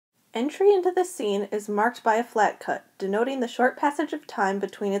Entry into the scene is marked by a flat cut, denoting the short passage of time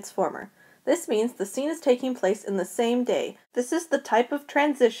between its former. This means the scene is taking place in the same day. This is the type of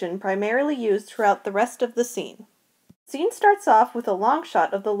transition primarily used throughout the rest of the scene. The scene starts off with a long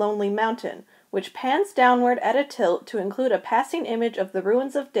shot of the lonely mountain, which pans downward at a tilt to include a passing image of the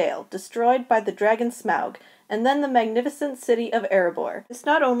ruins of Dale, destroyed by the dragon Smaug, and then the magnificent city of Erebor. This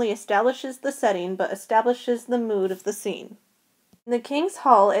not only establishes the setting, but establishes the mood of the scene. In the King's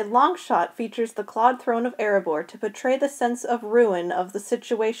Hall, a long shot features the clawed throne of Erebor to portray the sense of ruin of the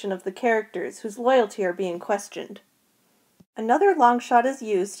situation of the characters whose loyalty are being questioned. Another long shot is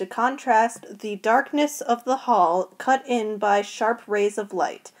used to contrast the darkness of the hall cut in by sharp rays of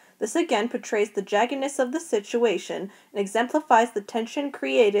light. This again portrays the jaggedness of the situation and exemplifies the tension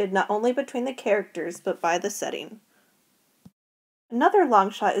created not only between the characters but by the setting. Another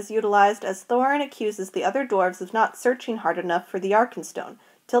long shot is utilized as Thorin accuses the other dwarves of not searching hard enough for the Arkenstone,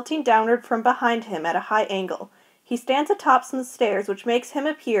 tilting downward from behind him at a high angle. He stands atop some stairs, which makes him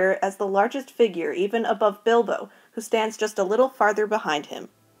appear as the largest figure, even above Bilbo, who stands just a little farther behind him.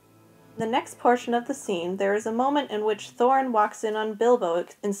 In the next portion of the scene, there is a moment in which Thorin walks in on Bilbo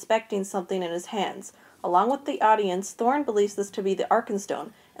inspecting something in his hands. Along with the audience, Thorin believes this to be the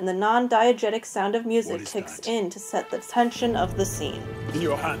Arkenstone, and the non-diegetic sound of music kicks in to set the tension of the scene. In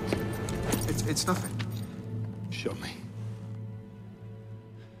your hand. It's nothing. Show me.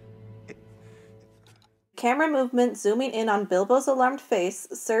 Camera movement zooming in on Bilbo's alarmed face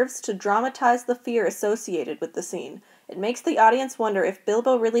serves to dramatize the fear associated with the scene. It makes the audience wonder if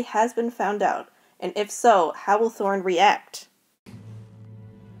Bilbo really has been found out, and if so, how will Thorin react?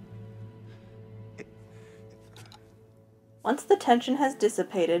 Once the tension has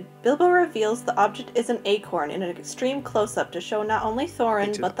dissipated, Bilbo reveals the object is an acorn in an extreme close-up to show not only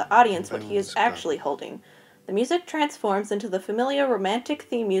Thorin, but the audience what he is actually holding. The music transforms into the familiar romantic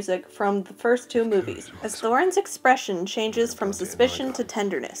theme music from the first two movies, as Thorin's expression changes from suspicion to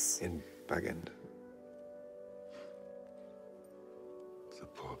tenderness. In Bag End. It's a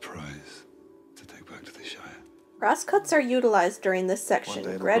poor prize to take back to the Shire. Crosscuts are utilized during this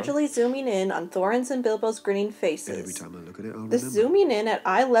section, gradually zooming in on Thorin's and Bilbo's grinning faces. Every time I look at it, I'll This remember. zooming in at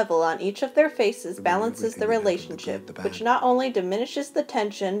eye level on each of their faces balances the relationship, which not only diminishes the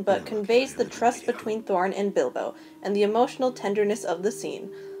tension, but conveys the trust between Thorin and Bilbo, and the emotional tenderness of the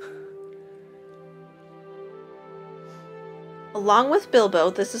scene. Along with Bilbo,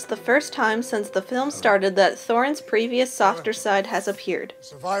 this is the first time since the film started that Thorin's previous softer side has appeared.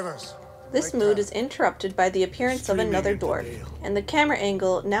 Survivors. This mood is interrupted by the appearance of another dwarf, and the camera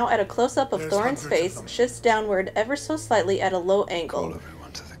angle, now at a close-up of Thorin's face, shifts downward ever so slightly at a low angle. Call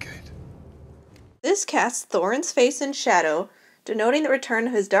everyone to the gate. This casts Thorin's face in shadow, denoting the return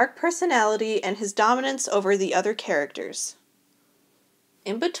of his dark personality and his dominance over the other characters.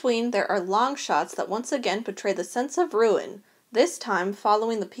 In between, there are long shots that once again portray the sense of ruin, this time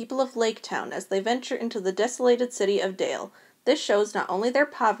following the people of Lake Town as they venture into the desolated city of Dale. This shows not only their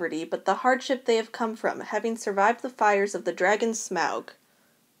poverty, but the hardship they have come from, having survived the fires of the dragon Smaug.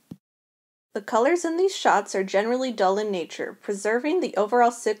 The colors in these shots are generally dull in nature, preserving the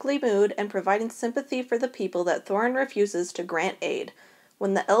overall sickly mood and providing sympathy for the people that Thorin refuses to grant aid.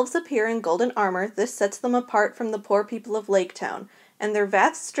 When the elves appear in golden armor, this sets them apart from the poor people of Lake Town, and their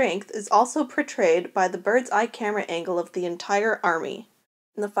vast strength is also portrayed by the bird's-eye camera angle of the entire army.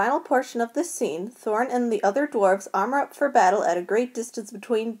 In the final portion of this scene, Thorin and the other dwarves armor up for battle at a great distance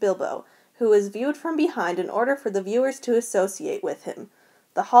between Bilbo, who is viewed from behind in order for the viewers to associate with him.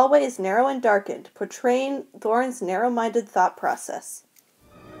 The hallway is narrow and darkened, portraying Thorin's narrow-minded thought process.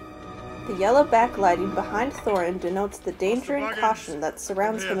 The yellow backlighting behind Thorin denotes the danger and caution that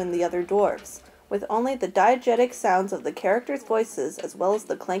surrounds him and the other dwarves. With only the diegetic sounds of the characters' voices as well as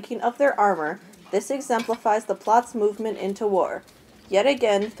the clanking of their armor, this exemplifies the plot's movement into war. Yet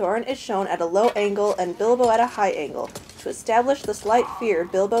again, Thorin is shown at a low angle and Bilbo at a high angle, to establish the slight fear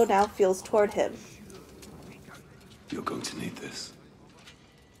Bilbo now feels toward him. You're going to need this.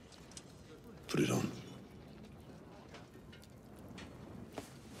 Put it on.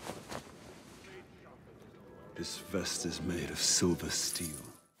 This vest is made of silver steel.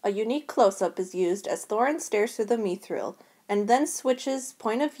 A unique close-up is used as Thorin stares through the mithril, and then switches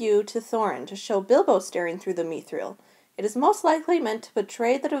point of view to Thorin to show Bilbo staring through the mithril. It is most likely meant to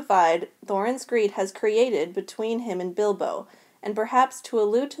portray the divide Thorin's greed has created between him and Bilbo, and perhaps to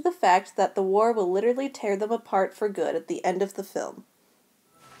allude to the fact that the war will literally tear them apart for good at the end of the film.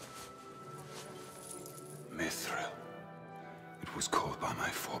 Mithril. It was called by my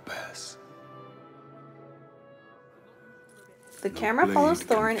forebears. The camera follows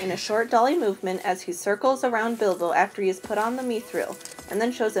Thorin in a short dolly movement as he circles around Bilbo after he has put on the mithril, and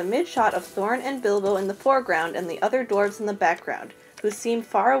then shows a mid-shot of Thorin and Bilbo in the foreground and the other dwarves in the background, who seem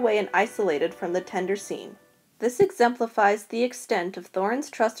far away and isolated from the tender scene. This exemplifies the extent of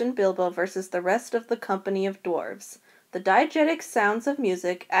Thorin's trust in Bilbo versus the rest of the company of dwarves. The diegetic sounds of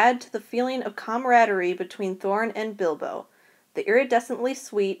music add to the feeling of camaraderie between Thorin and Bilbo. The iridescently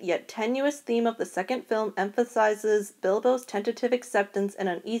sweet yet tenuous theme of the second film emphasizes Bilbo's tentative acceptance and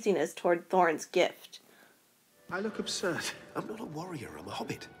uneasiness toward Thorin's gift. I look absurd. I'm not a warrior, I'm a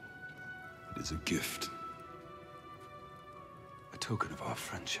hobbit. It is a gift. A token of our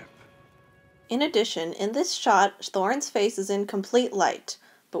friendship. In addition, in this shot, Thorin's face is in complete light,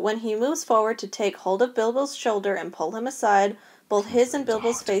 but when he moves forward to take hold of Bilbo's shoulder and pull him aside, both his and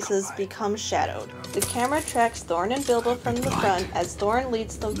Bilbo's faces become shadowed. The camera tracks Thorin and Bilbo from the front as Thorin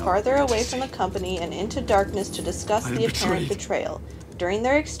leads them farther away from the company and into darkness to discuss the apparent betrayal. During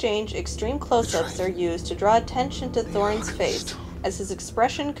their exchange, extreme close-ups are used to draw attention to Thorin's face as his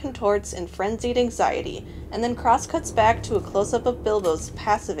expression contorts in frenzied anxiety, and then cross-cuts back to a close-up of Bilbo's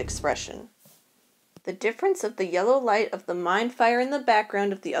passive expression. The difference of the yellow light of the mind fire in the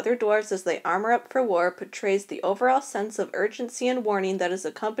background of the other dwarves as they armor up for war portrays the overall sense of urgency and warning that is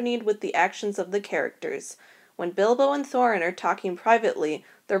accompanied with the actions of the characters. When Bilbo and Thorin are talking privately,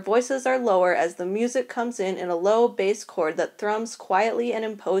 their voices are lower as the music comes in a low bass chord that thrums quietly and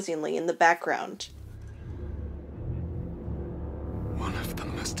imposingly in the background. One of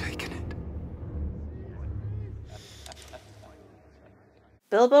them has taken it.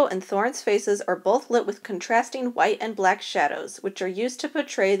 Bilbo and Thorin's faces are both lit with contrasting white and black shadows, which are used to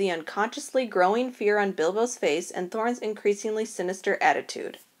portray the unconsciously growing fear on Bilbo's face and Thorin's increasingly sinister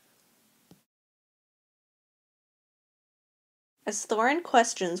attitude. As Thorin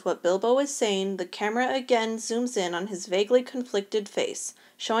questions what Bilbo is saying, the camera again zooms in on his vaguely conflicted face,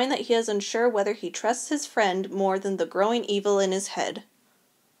 showing that he is unsure whether he trusts his friend more than the growing evil in his head.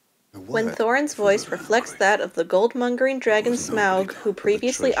 When Thorin's voice reflects that of the gold-mongering dragon Smaug, who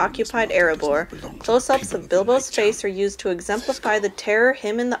previously occupied Erebor, close-ups of Bilbo's face are used to exemplify the terror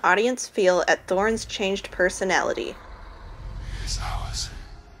him and the audience feel at Thorin's changed personality. It's ours.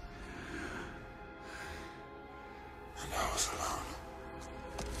 And ours alone.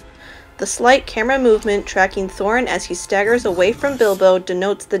 The slight camera movement tracking Thorin as he staggers away from Bilbo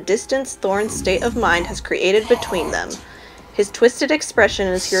denotes the distance Thorin's state of mind has created between them. His twisted expression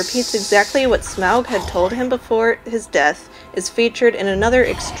as he repeats exactly what Smaug had told him before his death is featured in another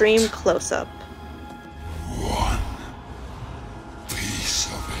extreme close-up. One piece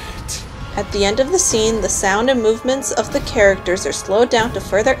of it. At the end of the scene, the sound and movements of the characters are slowed down to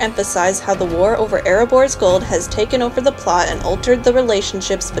further emphasize how the war over Erebor's gold has taken over the plot and altered the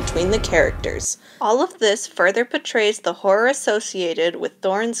relationships between the characters. All of this further portrays the horror associated with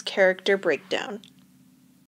Thorin's character breakdown.